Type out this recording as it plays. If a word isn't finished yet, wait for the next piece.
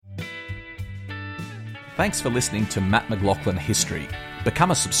Thanks for listening to Matt McLaughlin History.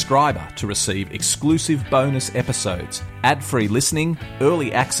 Become a subscriber to receive exclusive bonus episodes, ad-free listening,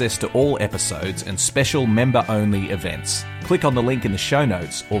 early access to all episodes, and special member-only events. Click on the link in the show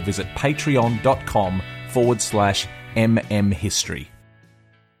notes or visit patreon.com/mmhistory.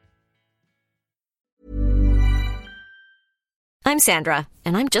 I'm Sandra,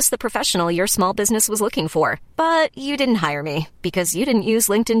 and I'm just the professional your small business was looking for. But you didn't hire me because you didn't use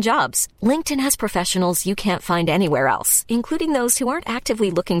LinkedIn Jobs. LinkedIn has professionals you can't find anywhere else, including those who aren't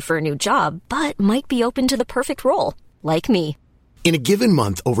actively looking for a new job, but might be open to the perfect role, like me. In a given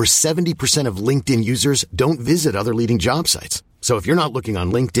month, over 70% of LinkedIn users don't visit other leading job sites. So if you're not looking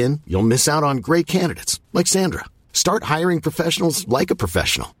on LinkedIn, you'll miss out on great candidates, like Sandra. Start hiring professionals like a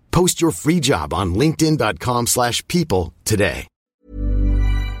professional. Post your free job on linkedin.com/people today.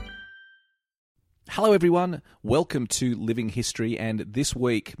 Hello everyone, welcome to Living History, and this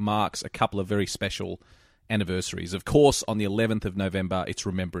week marks a couple of very special anniversaries. Of course, on the 11th of November, it's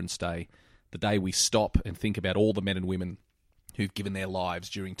Remembrance Day, the day we stop and think about all the men and women who've given their lives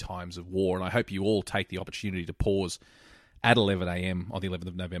during times of war, and I hope you all take the opportunity to pause at 11 a.m. on the 11th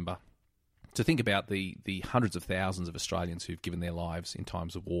of November to think about the hundreds of thousands of Australians who've given their lives in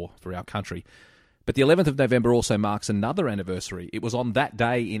times of war for our country. But the 11th of November also marks another anniversary. It was on that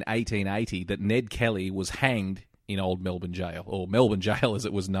day in 1880 that Ned Kelly was hanged in Old Melbourne Jail, or Melbourne Jail as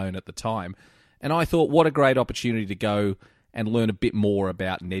it was known at the time. And I thought, what a great opportunity to go and learn a bit more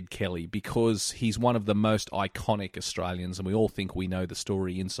about Ned Kelly, because he's one of the most iconic Australians, and we all think we know the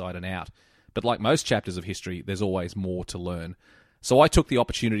story inside and out. But like most chapters of history, there's always more to learn. So I took the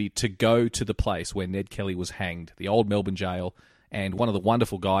opportunity to go to the place where Ned Kelly was hanged, the Old Melbourne Jail, and one of the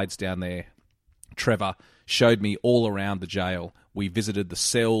wonderful guides down there, Trevor, showed me all around the jail. We visited the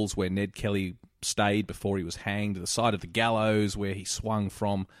cells where Ned Kelly stayed before he was hanged, the side of the gallows where he swung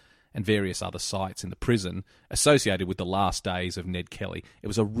from, and various other sites in the prison associated with the last days of Ned Kelly. It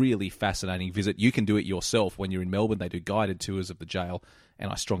was a really fascinating visit. You can do it yourself when you're in Melbourne. They do guided tours of the jail,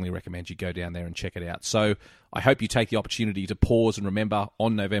 and I strongly recommend you go down there and check it out. So I hope you take the opportunity to pause and remember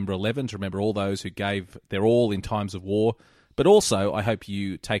on November 11, to remember all those who gave their all in times of war. But also, I hope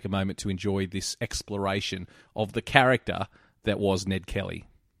you take a moment to enjoy this exploration of the character that was Ned Kelly.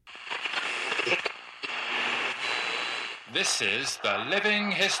 This is the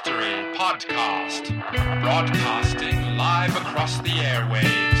Living History Podcast, broadcasting live across the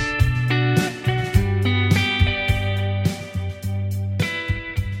airwaves.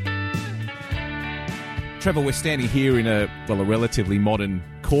 Trevor, we're standing here in a relatively modern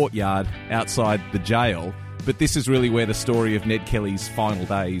courtyard outside the jail. But this is really where the story of Ned Kelly's final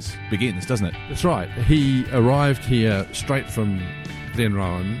days begins, doesn't it? That's right. He arrived here straight from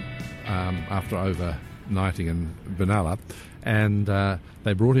Glenrowan after overnighting in Benalla, and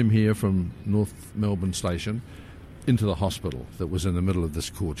they brought him here from North Melbourne Station into the hospital that was in the middle of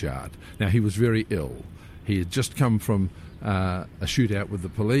this courtyard. Now, he was very ill. He had just come from a shootout with the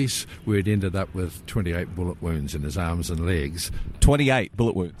police where he'd ended up with 28 bullet wounds in his arms and legs. 28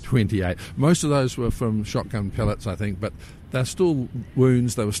 bullet wounds? 28. Most of those were from shotgun pellets, I think, but they're still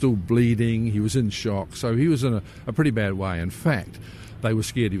wounds. They were still bleeding. He was in shock. So he was in a pretty bad way. In fact, they were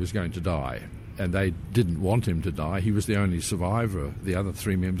scared he was going to die, and they didn't want him to die. He was the only survivor. The other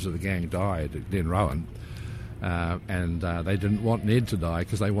three members of the gang died at Glenrowan. And they didn't want Ned to die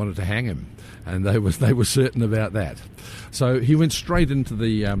because they wanted to hang him, and they were certain about that. So he went straight into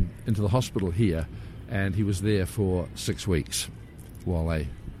the hospital here, and he was there for 6 weeks while they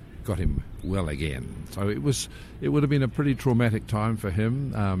got him well again. So it would have been a pretty traumatic time for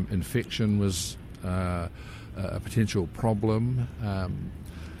him. Infection was a potential problem.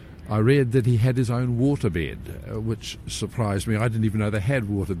 I read that he had his own waterbed, which surprised me. I didn't even know they had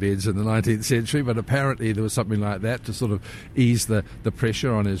waterbeds in the 19th century, but apparently there was something like that to sort of ease the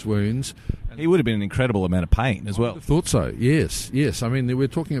pressure on his wounds. He would have been an incredible amount of pain as well. I thought so, yes. I mean, we're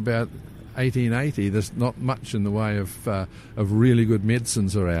talking about 1880. There's not much in the way of really good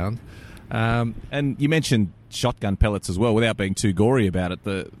medicines around. And you mentioned shotgun pellets as well, without being too gory about it.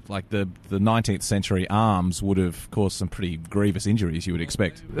 The 19th century arms would have caused some pretty grievous injuries, you would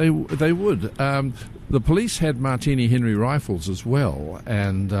expect. They would. The police had Martini Henry rifles as well,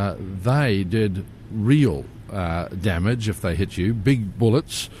 and they did real damage if they hit you, big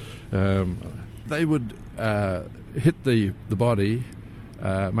bullets. They would hit the body,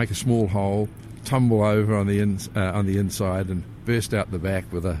 make a small hole, tumble over on the inside, and burst out the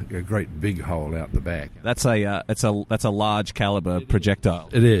back with a great big hole out the back. That's a large caliber projectile.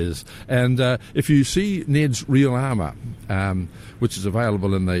 It is, and if you see Ned's real armour, which is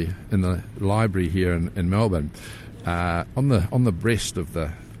available in the library here in Melbourne, on the breast of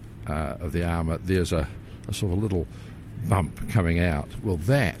the armour, there's a sort of a little bump coming out. Well,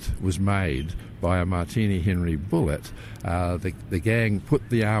 that was made by a Martini Henry bullet. The gang put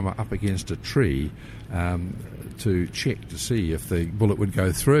the armour up against a tree to check to see if the bullet would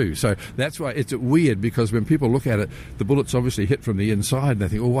go through. So that's why it's weird, because when people look at it, the bullet's obviously hit from the inside and they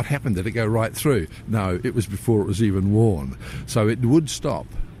think, well, what happened? Did it go right through? No, it was before it was even worn. So it would stop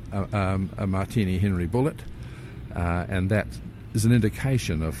a Martini Henry bullet, and that is an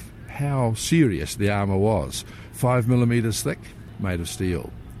indication of how serious the armour was. 5 millimetres thick, made of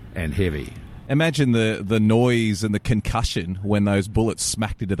steel, and heavy. Imagine the noise and the concussion when those bullets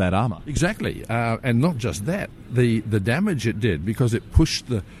smacked into that armour. Exactly, and not just that, the damage it did, because it pushed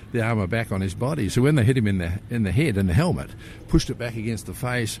the armour back on his body. So when they hit him in the head, in the helmet, pushed it back against the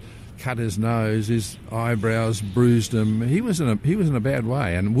face, cut his nose, his eyebrows, bruised him. He was in a bad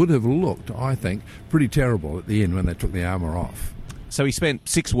way, and would have looked, I think, pretty terrible at the end when they took the armour off. So he spent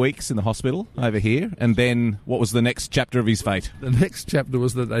 6 weeks in the hospital over here, and then what was the next chapter of his fate? The next chapter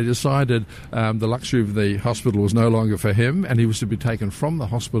was that they decided the luxury of the hospital was no longer for him, and he was to be taken from the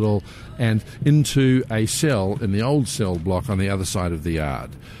hospital and into a cell in the old cell block on the other side of the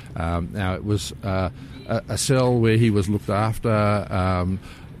yard. Now, it was a cell where he was looked after.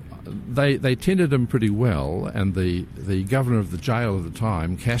 They tended him pretty well, and the governor of the jail at the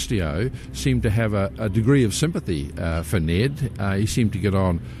time, Castillo, seemed to have a degree of sympathy for Ned. He seemed to get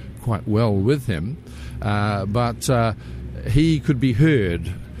on quite well with him, but he could be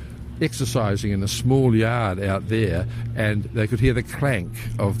heard exercising in a small yard out there, and they could hear the clank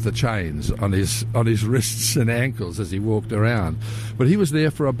of the chains on his wrists and ankles as he walked around. But he was there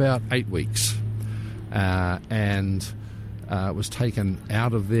for about 8 weeks, and was taken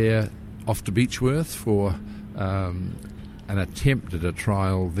out of there off to Beechworth for an attempt at a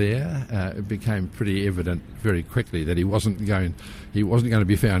trial there. It became pretty evident very quickly that he wasn't going to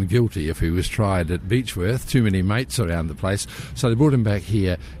be found guilty if he was tried at Beechworth. Too many mates around the place. So they brought him back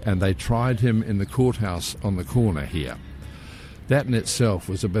here, and they tried him in the courthouse on the corner here. That in itself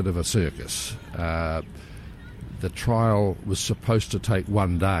was a bit of a circus. The trial was supposed to take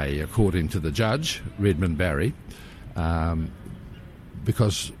 1 day, according to the judge, Redmond Barry,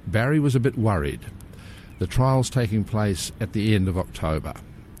 because Barry was a bit worried. The trial's taking place at the end of October,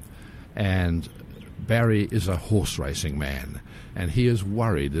 and Barry is a horse racing man, and he is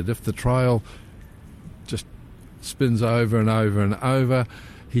worried that if the trial just spins over and over and over,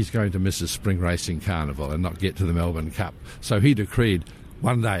 he's going to miss his spring racing carnival and not get to the Melbourne Cup. So he decreed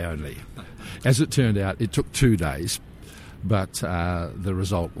 1 day only. As it turned out, it took 2 days, but the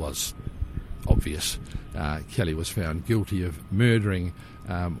result was obvious. Kelly was found guilty of murdering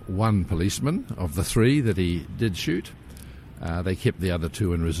one policeman of the 3 that he did shoot. They kept the other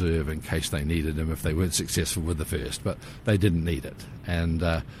 2 in reserve in case they needed him if they weren't successful with the first, but they didn't need it. And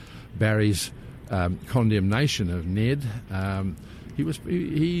Barry's condemnation of Ned,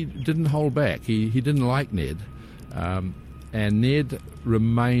 he didn't hold back. He didn't like Ned. And Ned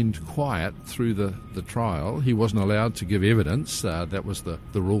remained quiet through the trial. He wasn't allowed to give evidence. That was the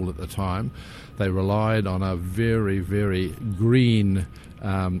rule at the time. They relied on a very, very green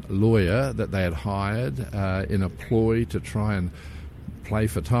lawyer that they had hired in a ploy to try and play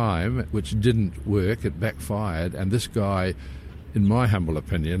for time, which didn't work. It backfired. And this guy, in my humble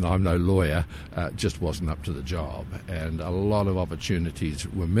opinion, I'm no lawyer, just wasn't up to the job. And a lot of opportunities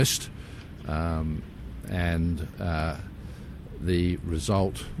were missed. The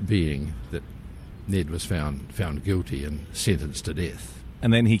result being that Ned was found guilty and sentenced to death.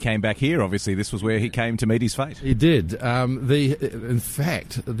 And then he came back here, obviously. This was where he came to meet his fate. He did. In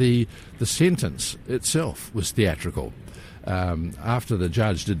fact, the sentence itself was theatrical. After the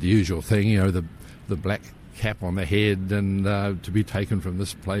judge did the usual thing, the black cap on the head and to be taken from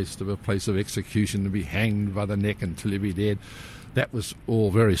this place to a place of execution, to be hanged by the neck until he be dead, that was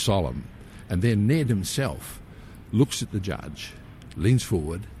all very solemn. And then Ned himself looks at the judge, leans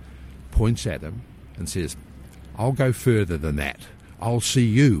forward, points at him and says, "I'll go further than that. I'll see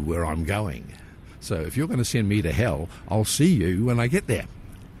you where I'm going. So if you're going to send me to hell, I'll see you when I get there."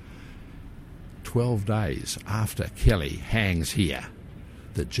 12 days after Kelly hangs here,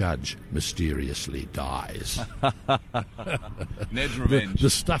 the judge mysteriously dies. Ned's revenge. The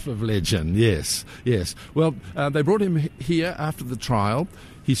stuff of legend, yes. Well, they brought him here after the trial.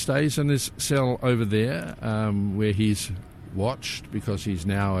 He stays in his cell over there where he's watched because he's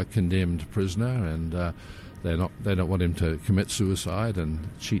now a condemned prisoner, and they don't want him to commit suicide and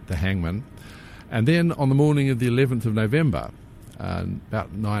cheat the hangman. And then on the morning of the 11th of November,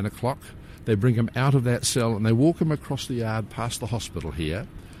 about 9 o'clock, they bring him out of that cell and they walk him across the yard past the hospital here,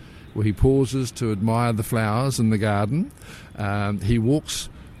 where he pauses to admire the flowers in the garden. He walks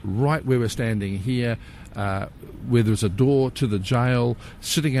right where we're standing here, where there's a door to the jail,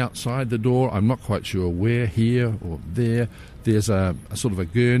 sitting outside the door, I'm not quite sure where, here or there. There's a sort of a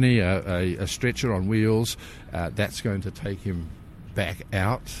gurney, a stretcher on wheels. That's going to take him back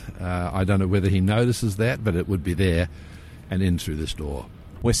out. I don't know whether he notices that, but it would be there and in through this door.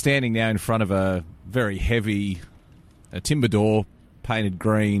 We're standing now in front of a very heavy timber door, painted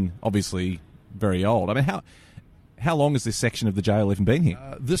green, obviously very old. I mean, how long has this section of the jail even been here?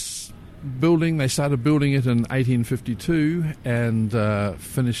 This building, they started building it in 1852 and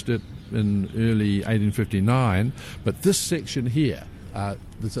finished it in early 1859. But this section here,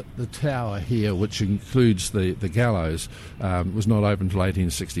 the tower here, which includes the gallows, was not open until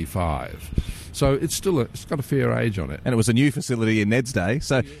 1865. So it's got a fair age on it. And it was a new facility in Ned's day.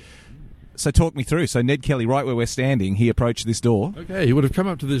 So talk me through. So Ned Kelly, right where we're standing, he approached this door. Okay, he would have come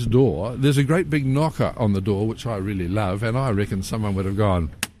up to this door. There's a great big knocker on the door, which I really love, and I reckon someone would have gone,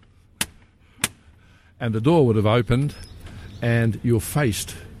 and the door would have opened, and you're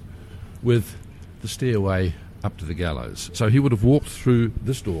faced with the stairway up to the gallows. So he would have walked through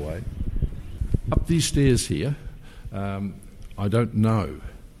this doorway, up these stairs here. I don't know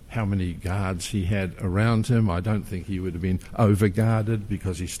how many guards he had around him. I don't think he would have been over-guarded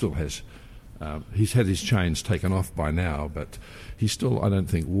because he still has... he's had his chains taken off by now, but he's still, I don't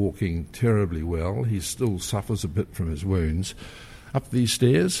think, walking terribly well. He still suffers a bit from his wounds. Up these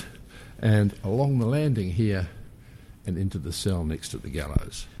stairs and along the landing here and into the cell next to the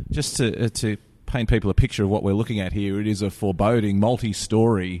gallows. Just to paint people a picture of what we're looking at here, it is a foreboding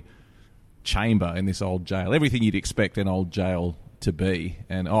multi-storey chamber in this old jail. Everything you'd expect an old jail to be.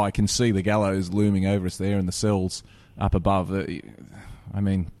 And I can see the gallows looming over us there and the cells up above. I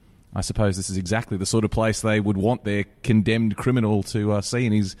mean, I suppose this is exactly the sort of place they would want their condemned criminal to see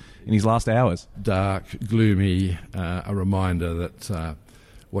in his last hours. Dark, gloomy, a reminder that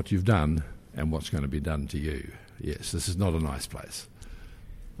what you've done and what's going to be done to you. Yes, this is not a nice place.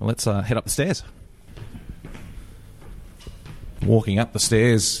 Well, let's head up the stairs. Walking up the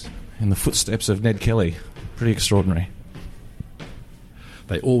stairs in the footsteps of Ned Kelly. Pretty extraordinary.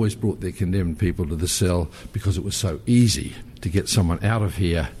 They always brought their condemned people to the cell because it was so easy to get someone out of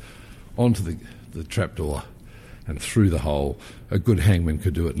here onto the trapdoor and through the hole. A good hangman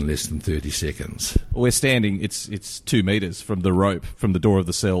could do it in less than 30 seconds. We're standing, it's 2 metres from the rope, from the door of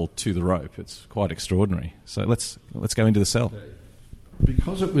the cell to the rope. It's quite extraordinary. So let's go into the cell.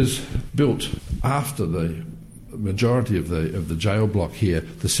 Because it was built after the majority of the jail block here,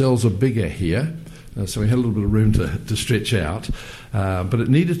 the cells are bigger here. So we had a little bit of room to stretch out. But it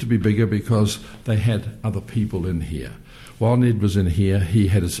needed to be bigger because they had other people in here. While Ned was in here, he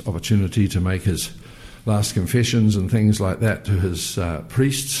had his opportunity to make his last confessions and things like that to his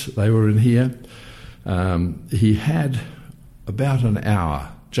priests. They were in here. He had about an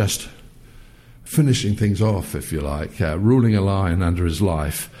hour just finishing things off, if you like, ruling a line under his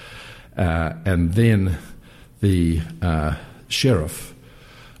life. And then the sheriff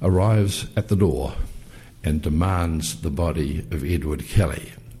arrives at the door and demands the body of Edward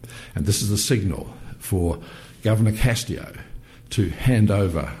Kelly. And this is the signal for Governor Castio to hand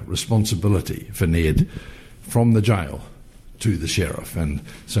over responsibility for Ned from the jail to the sheriff. And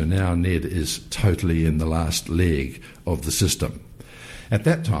so now Ned is totally in the last leg of the system. At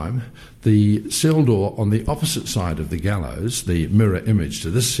that time, the cell door on the opposite side of the gallows, the mirror image to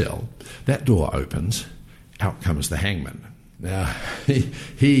this cell, that door opens, out comes the hangman. Now,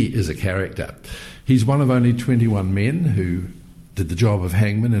 he is a character. He's one of only 21 men who did the job of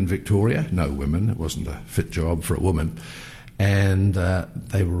hangman in Victoria. No women. It wasn't a fit job for a woman. And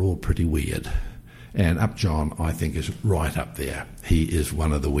they were all pretty weird. And Upjohn, I think, is right up there. He is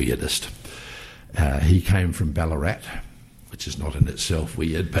one of the weirdest. He came from Ballarat, which is not in itself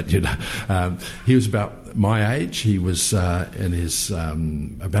weird, but he was about my age. He was in his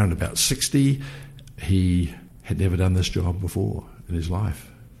around about 60. He had never done this job before in his life.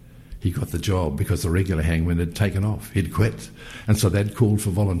 He got the job because the regular hangman had taken off. He'd quit. And so they'd called for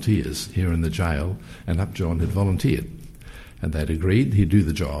volunteers here in the jail, and Upjohn had volunteered. And they'd agreed he'd do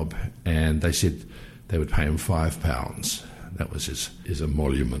the job, and they said they would pay him £5. That was his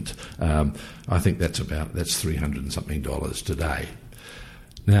emolument. I think that's $300 and something today.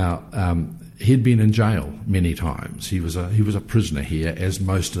 Now, he'd been in jail many times. He was a prisoner here, as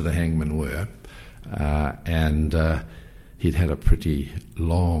most of the hangmen were, and he'd had a pretty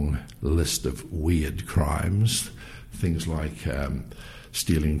long list of weird crimes, things like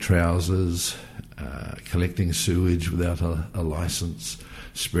stealing trousers, collecting sewage without a licence,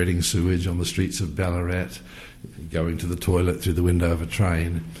 spreading sewage on the streets of Ballarat, going to the toilet through the window of a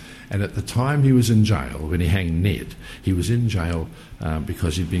train. And at the time he was in jail, when he hanged Ned, he was in jail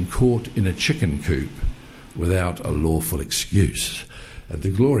because he'd been caught in a chicken coop without a lawful excuse. The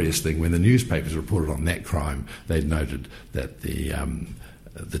glorious thing, when the newspapers reported on that crime, they noted that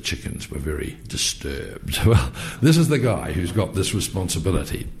the chickens were very disturbed. Well, this is the guy who's got this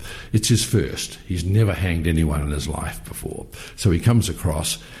responsibility. It's his first. He's never hanged anyone in his life before. So he comes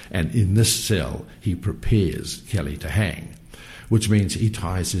across, and in this cell, he prepares Kelly to hang, which means he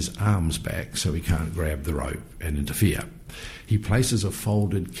ties his arms back so he can't grab the rope and interfere. He places a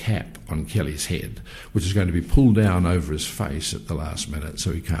folded cap on Kelly's head, which is going to be pulled down over his face at the last minute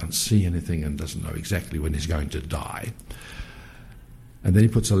so he can't see anything and doesn't know exactly when he's going to die. And then he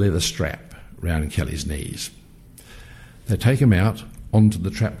puts a leather strap round Kelly's knees. They take him out onto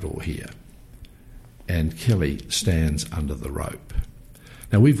the trapdoor here, and Kelly stands under the rope.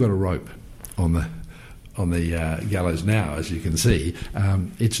 Now, we've got a rope on the gallows now, as you can see.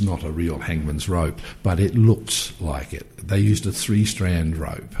 It's not a real hangman's rope, but it looks like it. They used a 3-strand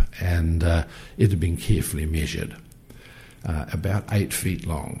rope, and it had been carefully measured, about 8 feet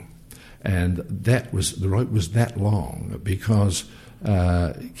long. And the rope was that long because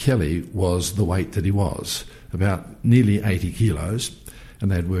Kelly was the weight that he was, about nearly 80 kilos,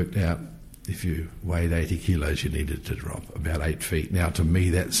 and they'd worked out if you weighed 80 kilos, you needed to drop about 8 feet. Now, to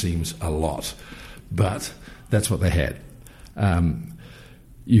me, that seems a lot, but that's what they had.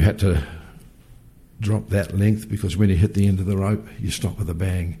 You had to drop that length because when you hit the end of the rope, you stop with a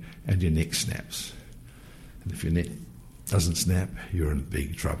bang and your neck snaps. And if your neck doesn't snap, you're in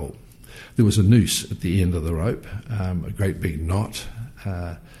big trouble. There was a noose at the end of the rope, a great big knot.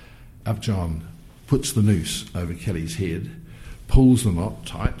 Upjohn puts the noose over Kelly's head, pulls the knot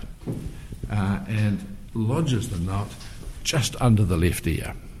tight, and lodges the knot just under the left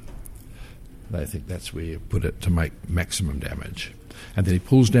ear. They think that's where you put it to make maximum damage. And then he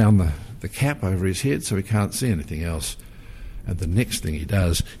pulls down the cap over his head so he can't see anything else. And the next thing he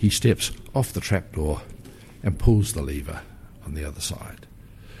does, he steps off the trapdoor and pulls the lever on the other side.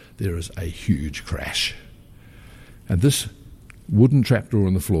 There is a huge crash. And this wooden trapdoor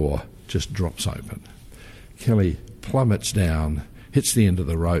on the floor just drops open. Kelly plummets down, hits the end of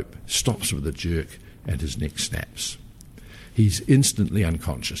the rope, stops with a jerk, and his neck snaps. He's instantly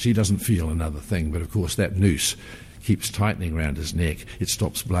unconscious. He doesn't feel another thing, but of course that noose keeps tightening around his neck. It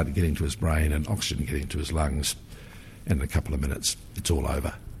stops blood getting to his brain and oxygen getting to his lungs. And in a couple of minutes, it's all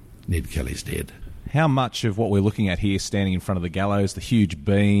over. Ned Kelly's dead. How much of what we're looking at here, standing in front of the gallows, the huge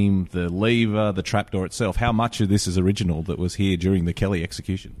beam, the lever, the trapdoor itself, how much of this is original that was here during the Kelly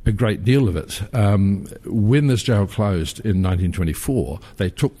execution? A great deal of it. When this jail closed in 1924, they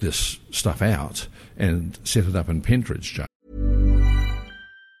took this stuff out and set it up in Pentridge Jail.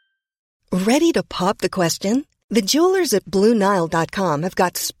 Ready to pop the question? The jewelers at BlueNile.com have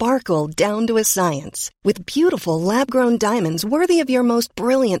got sparkle down to a science with beautiful lab-grown diamonds worthy of your most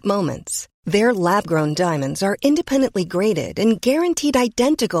brilliant moments. Their lab-grown diamonds are independently graded and guaranteed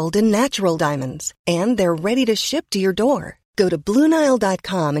identical to natural diamonds, and they're ready to ship to your door. Go to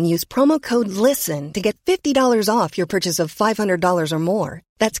BlueNile.com and use promo code LISTEN to get $50 off your purchase of $500 or more.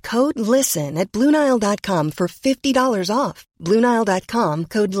 That's code LISTEN at BlueNile.com for $50 off. BlueNile.com,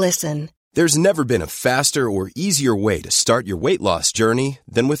 code LISTEN. There's never been a faster or easier way to start your weight loss journey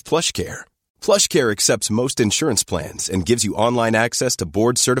than with PlushCare. PlushCare accepts most insurance plans and gives you online access to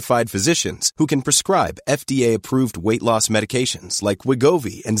board-certified physicians who can prescribe FDA-approved weight loss medications like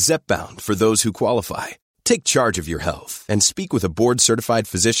Wegovy and Zepbound for those who qualify. Take charge of your health and speak with a board-certified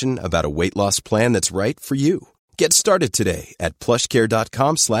physician about a weight loss plan that's right for you. Get started today at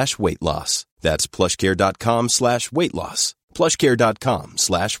plushcare.com/weight loss. That's plushcare.com/weight loss.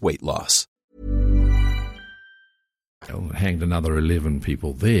 plushcare.com/weight loss. Hanged another 11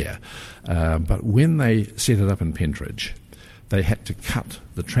 people there. But when they set it up in Pentridge, they had to cut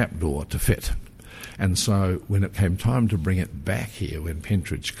the trapdoor to fit. And so when it came time to bring it back here, when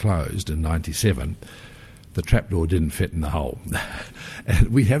Pentridge closed in 97, the trapdoor didn't fit in the hole. And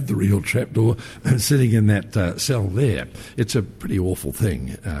we have the real trapdoor sitting in that cell there. It's a pretty awful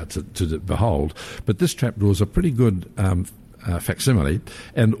thing to behold. But this trapdoor is a pretty good facsimile,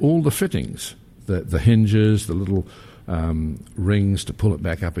 and all the fittings, the hinges, the little rings to pull it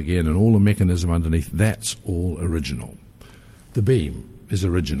back up again, and all the mechanism underneath, that's all original. The beam is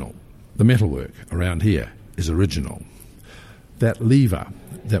original. The metalwork around here is original. That lever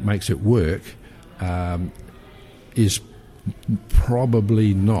that makes it work is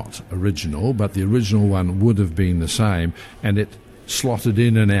probably not original, but the original one would have been the same, and it slotted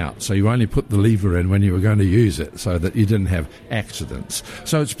in and out, so you only put the lever in when you were going to use it so that you didn't have accidents.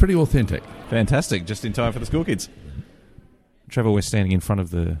 So it's pretty authentic. Fantastic, just in time for the school kids. Trevor, we're standing in front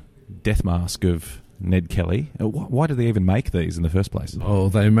of the death mask of Ned Kelly. Why did they even make these in the first place? Oh,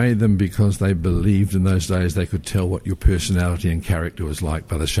 they made them because they believed in those days they could tell what your personality and character was like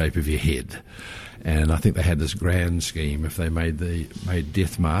by the shape of your head. And I think they had this grand scheme. If they made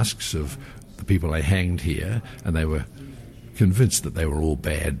death masks of the people they hanged here, and they were convinced that they were all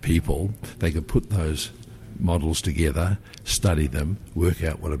bad people, they could put those models together, study them, work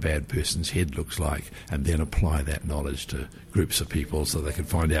out what a bad person's head looks like, and then apply that knowledge to groups of people so they could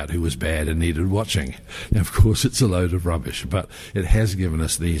find out who was bad and needed watching. Now, of course, it's a load of rubbish, but it has given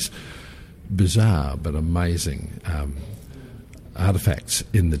us these bizarre but amazing artefacts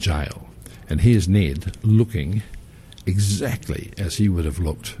in the jail. And here's Ned looking exactly as he would have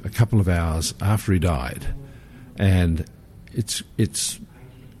looked a couple of hours after he died. And it's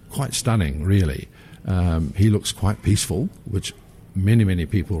quite stunning, really. He looks quite peaceful, which many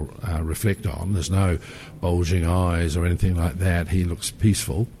people reflect on. There's no bulging eyes or anything like that. He looks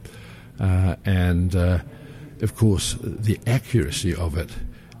peaceful. And, of course, the accuracy of it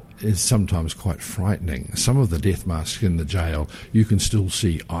is sometimes quite frightening. Some of the death masks in the jail, you can still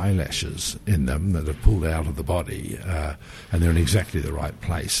see eyelashes in them that are pulled out of the body, and they're in exactly the right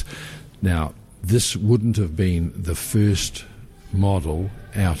place. Now, this wouldn't have been the first model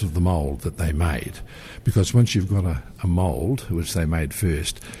out of the mould that they made, because once you've got a mould, which they made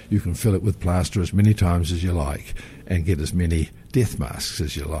first, you can fill it with plaster as many times as you like and get as many death masks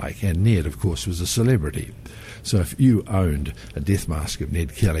as you like. And Ned, of course, was a celebrity. So if you owned a death mask of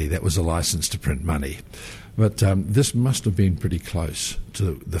Ned Kelly, that was a license to print money. But this must have been pretty close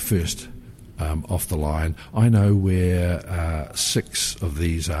to the first off the line. I know where 6 of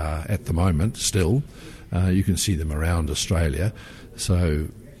these are at the moment still. You can see them around Australia. So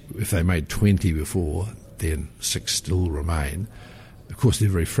if they made 20 before, then 6 still remain. Of course, they're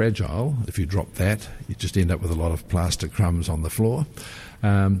very fragile. If you drop that, you just end up with a lot of plaster crumbs on the floor.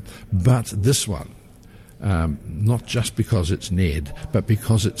 But this one, not just because it's Ned, but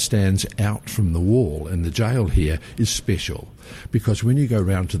because it stands out from the wall in the jail here, is special. Because when you go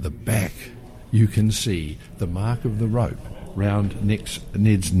round to the back, you can see the mark of the rope round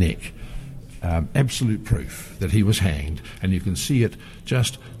Ned's neck. Absolute proof that he was hanged, and you can see it,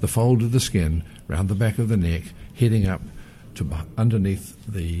 just the fold of the skin round the back of the neck, heading up to underneath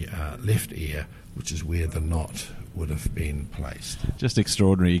the left ear, which is where the knot would have been placed. Just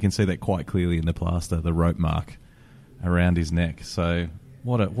extraordinary. You can see that quite clearly in the plaster, the rope mark around his neck. So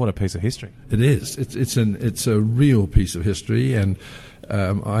what a piece of history. It is. It's a real piece of history, and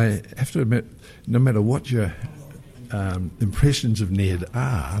I have to admit, no matter what your impressions of Ned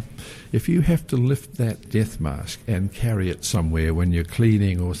are, if you have to lift that death mask and carry it somewhere when you're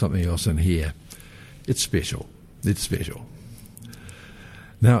cleaning or something else in here, it's special. It's special.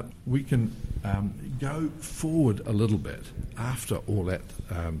 Now, we can go forward a little bit after all that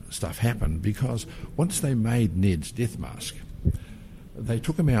stuff happened, because once they made Ned's death mask, they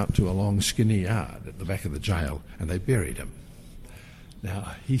took him out to a long skinny yard at the back of the jail and they buried him.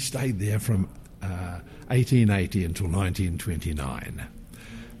 Now, he stayed there from 1880 until 1929.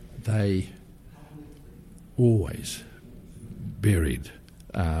 They always buried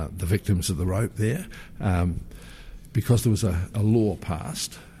the victims of the rope there, because there was a law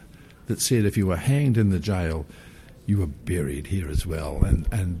passed that said if you were hanged in the jail, you were buried here as well.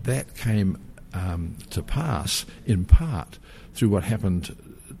 And that came to pass in part through what happened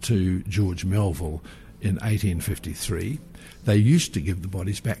to George Melville in 1853. They used to give the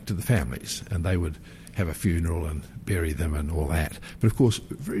bodies back to the families, and they would have a funeral and bury them and all that. But of course,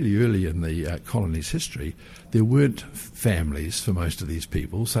 really early in the colony's history, there weren't families for most of these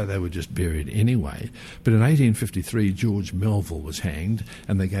people, so they were just buried anyway. But in 1853, George Melville was hanged,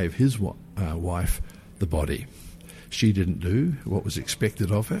 and they gave his wife the body. She didn't do what was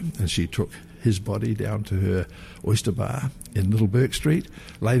expected of her, and she took his body down to her oyster bar in Little Bourke Street,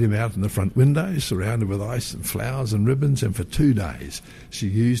 laid him out in the front window, surrounded with ice and flowers and ribbons, and for 2 days she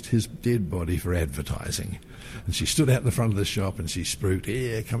used his dead body for advertising. And she stood out in the front of the shop and she spruiked,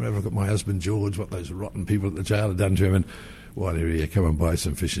 "Here, come over, I've got my husband George, what those rotten people at the jail had done to him, and while you're here, come and buy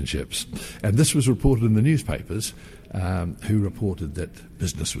some fish and chips." And this was reported in the newspapers, who reported that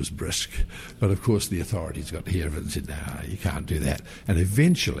business was brisk. But of course the authorities got to hear of it and said, "No, you can't do that." And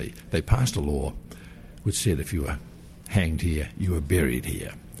eventually they passed a law which said if you were hanged here, you were buried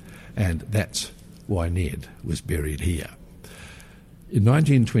here. And that's why Ned was buried here. In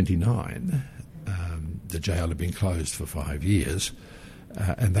 1929, the jail had been closed for 5 years,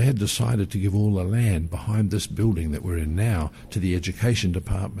 and they had decided to give all the land behind this building that we're in now to the Education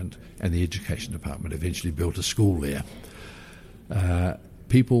Department, and the Education Department eventually built a school there.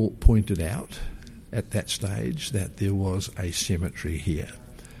 People pointed out at that stage that there was a cemetery here,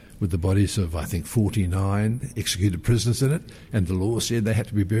 with the bodies of, I think, 49 executed prisoners in it, and the law said they had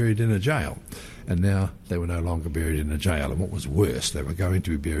to be buried in a jail. And now they were no longer buried in a jail, and what was worse, they were going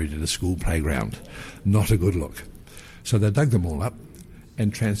to be buried in a school playground. Not a good look. So they dug them all up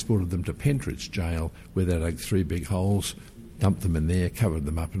and transported them to Pentridge Jail, where they dug 3 big holes, dumped them in there, covered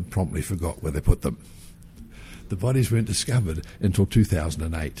them up, and promptly forgot where they put them. The bodies weren't discovered until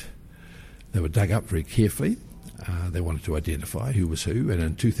 2008. They were dug up very carefully. They wanted to identify who was who, and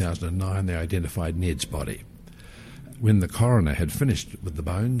in 2009 they identified Ned's body. When the coroner had finished with the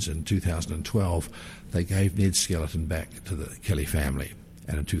bones in 2012, they gave Ned's skeleton back to the Kelly family.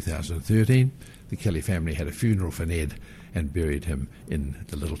 And in 2013, the Kelly family had a funeral for Ned and buried him in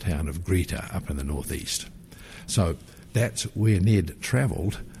the little town of Greta up in the northeast. So that's where Ned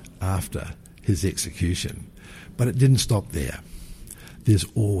travelled after his execution. But it didn't stop there. There's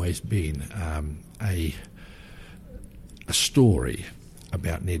always been a story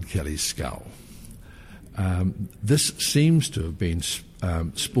about Ned Kelly's skull. This seems to have been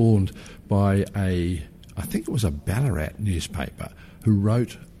spawned by I think it was a Ballarat newspaper, who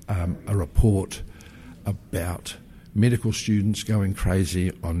wrote a report about medical students going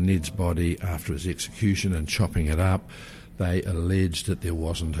crazy on Ned's body after his execution and chopping it up. They alleged that there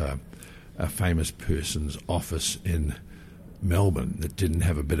wasn't a famous person's office in Melbourne that didn't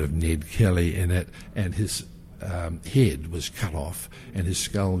have a bit of Ned Kelly in it, and his head was cut off and his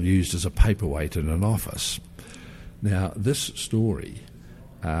skull used as a paperweight in an office. Now, this story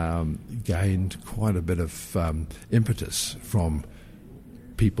gained quite a bit of impetus from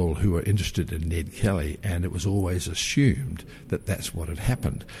people who were interested in Ned Kelly, and it was always assumed that that's what had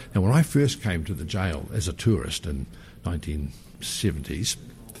happened. Now, when I first came to the jail as a tourist in 1970s,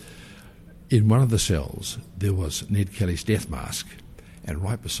 in one of the cells there was Ned Kelly's death mask, and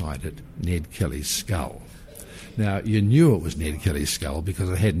right beside it, Ned Kelly's skull. Now, you knew it was Ned Kelly's skull because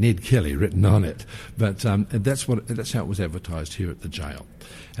it had Ned Kelly written on it, but that's how it was advertised here at the jail.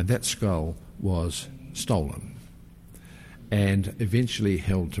 And that skull was stolen and eventually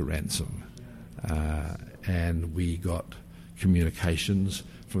held to ransom. And we got communications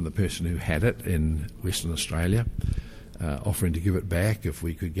from the person who had it in Western Australia, offering to give it back if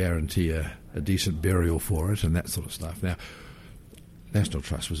we could guarantee a decent burial for it and that sort of stuff. Now, National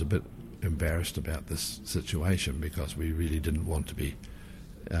Trust was a bit embarrassed about this situation because we really didn't want to be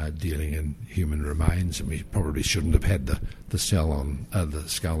dealing in human remains, and we probably shouldn't have had the skull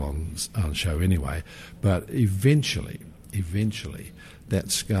on show anyway. But eventually, that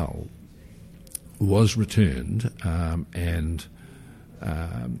skull was returned, and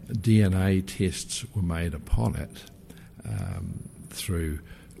DNA tests were made upon it through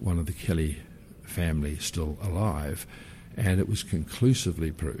one of the Kelly family still alive, and it was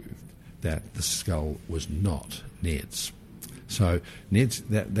conclusively proved that the skull was not Ned's. So Ned's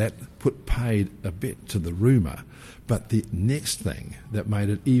that paid a bit to the rumour, but the next thing that made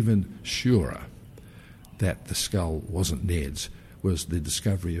it even surer that the skull wasn't Ned's was the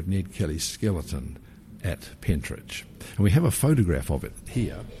discovery of Ned Kelly's skeleton at Pentridge. And we have a photograph of it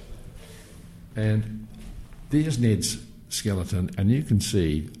here. And there's Ned's skeleton, and you can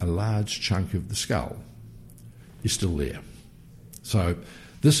see a large chunk of the skull is still there. So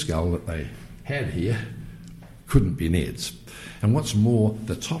this skull that they had here couldn't be Ned's. And what's more,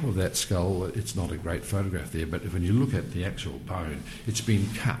 the top of that skull, it's not a great photograph there, but when you look at the actual bone, it's been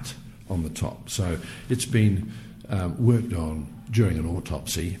cut on the top. So it's been worked on during an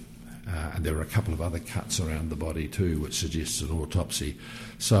autopsy, and there are a couple of other cuts around the body too, which suggests an autopsy.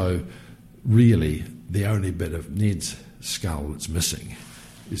 So really, the only bit of Ned's skull that's missing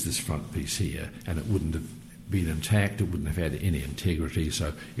is this front piece here, and it wouldn't have been intact, it wouldn't have had any integrity,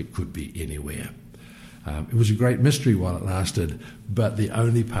 so it could be anywhere. It was a great mystery while it lasted, but the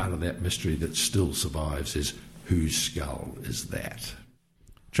only part of that mystery that still survives is whose skull is that?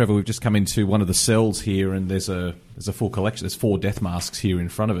 Trevor, we've just come into one of the cells here, and there's a full collection. There's 4 death masks here in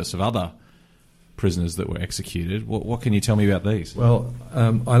front of us of other prisoners that were executed. What can you tell me about these? Well,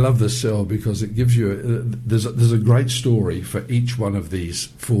 I love this cell because it gives you there's a great story for each one of these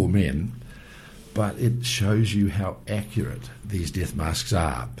 4 men, but it shows you how accurate these death masks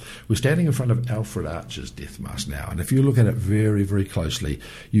are. We're standing in front of Alfred Archer's death mask now, and if you look at it very, very closely,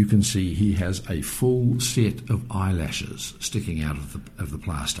 you can see he has a full set of eyelashes sticking out of the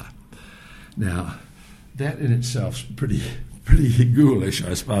plaster. Now, that in itself is pretty ghoulish,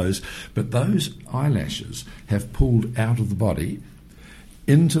 I suppose, but those eyelashes have pulled out of the body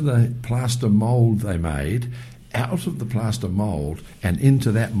into the plaster mould they made, out of the plaster mould and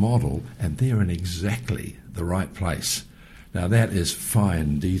into that model, and they're in exactly the right place. Now that is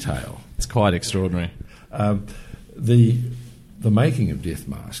fine detail. It's quite extraordinary. The the making of death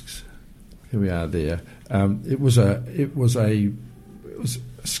masks. Here we are there. It was a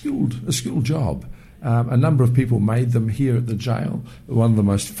skilled job. A number of people made them here at the jail. One of the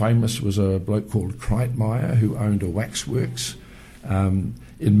most famous was a bloke called Kreitmeyer, who owned a waxworks in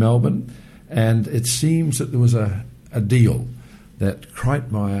Melbourne. And it seems that there was a deal that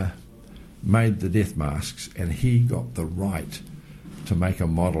Kreitmeyer made the death masks, and he got the right to make a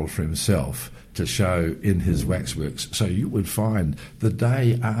model for himself to show in his waxworks. So you would find the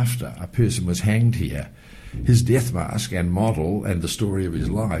day after a person was hanged here, his death mask and model and the story of his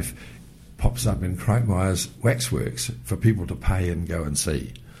life pops up in Kreitmeyer's waxworks for people to pay and go and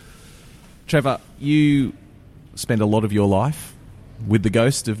see. Trevor, you spend a lot of your life with the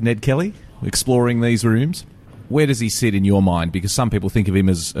ghost of Ned Kelly, exploring these rooms. Where does he sit in your mind? Because some people think of him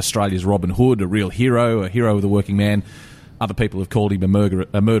as Australia's Robin Hood, a real hero, a hero of the working man. Other people have called him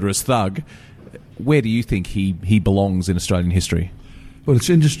a murderous thug. Where do you think he belongs in Australian history? Well, it's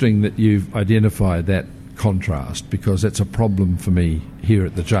interesting that you've identified that contrast, because that's a problem for me here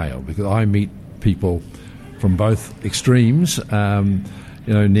at the jail, because I meet people from both extremes.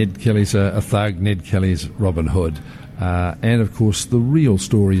 Ned Kelly's a thug, Ned Kelly's Robin Hood, and of course the real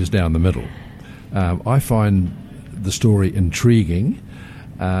story is down the middle. I find the story intriguing.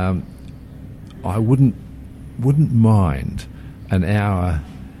 I wouldn't mind an hour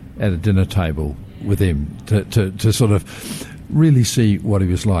at a dinner table with him to sort of really see what he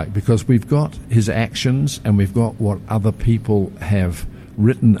was like, because we've got his actions and we've got what other people have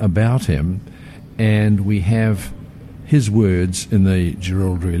written about him, and we have his words in the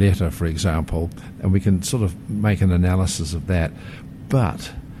Giraldry letter, for example, and we can sort of make an analysis of that.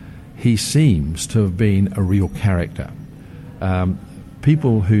 But he seems to have been a real character.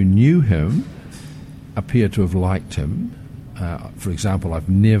 People who knew him appear to have liked him. For example, I've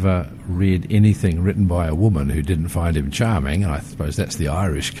never read anything written by a woman who didn't find him charming. I suppose that's the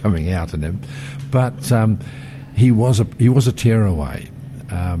Irish coming out in him. But he was a tearaway.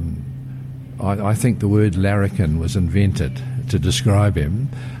 I think the word larrikin was invented to describe him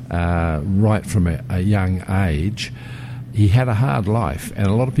right from a young age. He had a hard life, and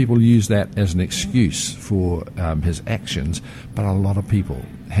a lot of people use that as an excuse for his actions, but a lot of people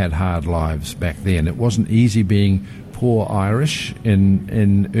had hard lives back then. It wasn't easy being poor Irish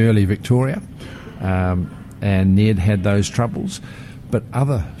in early Victoria, and Ned had those troubles, but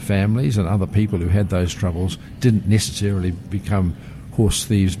other families and other people who had those troubles didn't necessarily become horse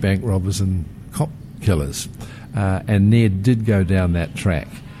thieves, bank robbers and cop killers, and Ned did go down that track.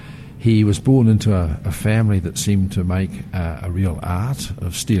 He was born into a family that seemed to make a real art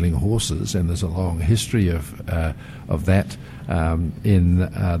of stealing horses, and there's a long history of that in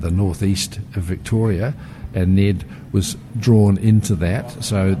the northeast of Victoria, and Ned was drawn into that,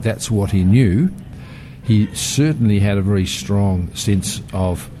 so that's what he knew. He certainly had a very strong sense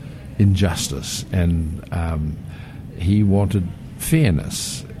of injustice, and he wanted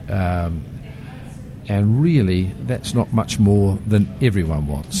fairness. And really, that's not much more than everyone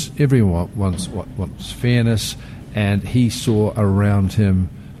wants. Everyone wants fairness, and he saw around him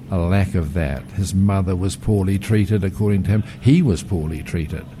a lack of that. His mother was poorly treated, according to him. He was poorly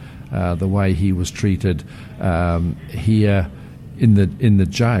treated. The way he was treated here in the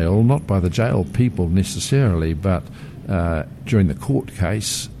jail, not by the jail people necessarily, but during the court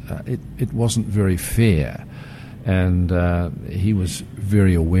case, it wasn't very fair. And he was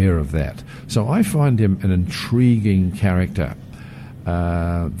very aware of that. So I find him an intriguing character.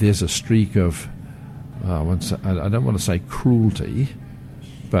 There's a streak of, I don't want to say cruelty,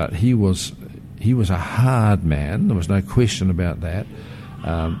 but he was a hard man. There was no question about that.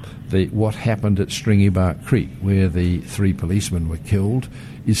 What happened at Stringybark Creek, where the 3 policemen were killed,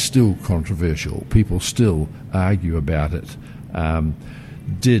 is still controversial. People still argue about it.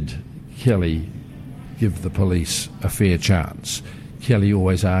 Did Kelly give the police a fair chance? Kelly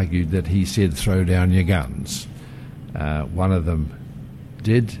always argued that he said, "Throw down your guns." One of them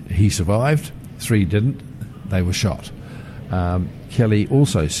did. He survived. 3 didn't. They were shot. Kelly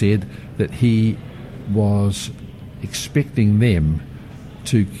also said that he was expecting them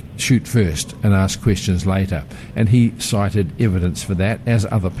to shoot first and ask questions later, and he cited evidence for that, as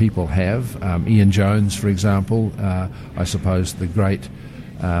other people have. Ian Jones, for example, I suppose the great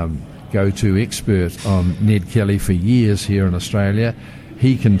go-to expert on Ned Kelly for years here in Australia,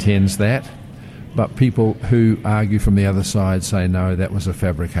 he contends that, but people who argue from the other side say no, that was a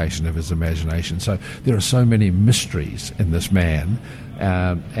fabrication of his imagination. So there are so many mysteries in this man,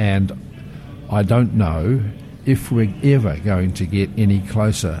 and I don't know if we're ever going to get any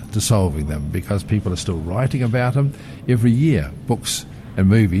closer to solving them, because people are still writing about him. Every year books and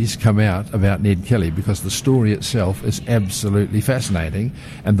movies come out about Ned Kelly, because the story itself is absolutely fascinating,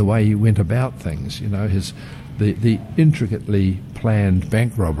 and the way he went about things, the intricately planned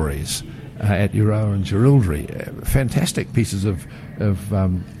bank robberies at Euroa and Jerilderie, fantastic pieces of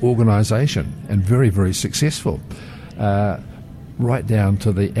organisation, and very, very successful, right down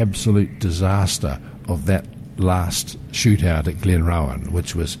to the absolute disaster of that last shootout at Glenrowan,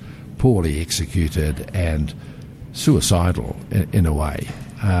 which was poorly executed and suicidal in a way.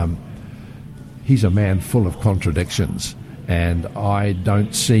 He's a man full of contradictions, and I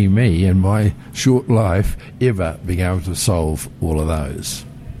don't see me in my short life ever being able to solve all of those.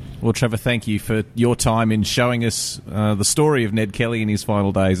 Well, Trevor, thank you for your time in showing us the story of Ned Kelly in his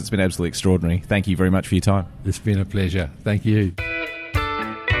final days. It's been absolutely extraordinary. Thank you very much for your time. It's been a pleasure. Thank you.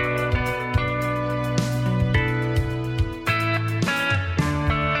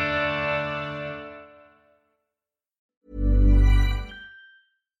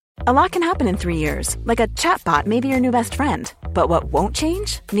 A lot can happen in 3 years, like a chatbot may be your new best friend. But what won't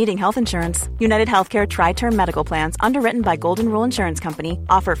change? Needing health insurance. United Healthcare Tri-Term Medical Plans, underwritten by Golden Rule Insurance Company,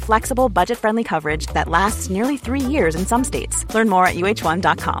 offer flexible, budget-friendly coverage that lasts nearly 3 years in some states. Learn more at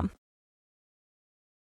uh1.com.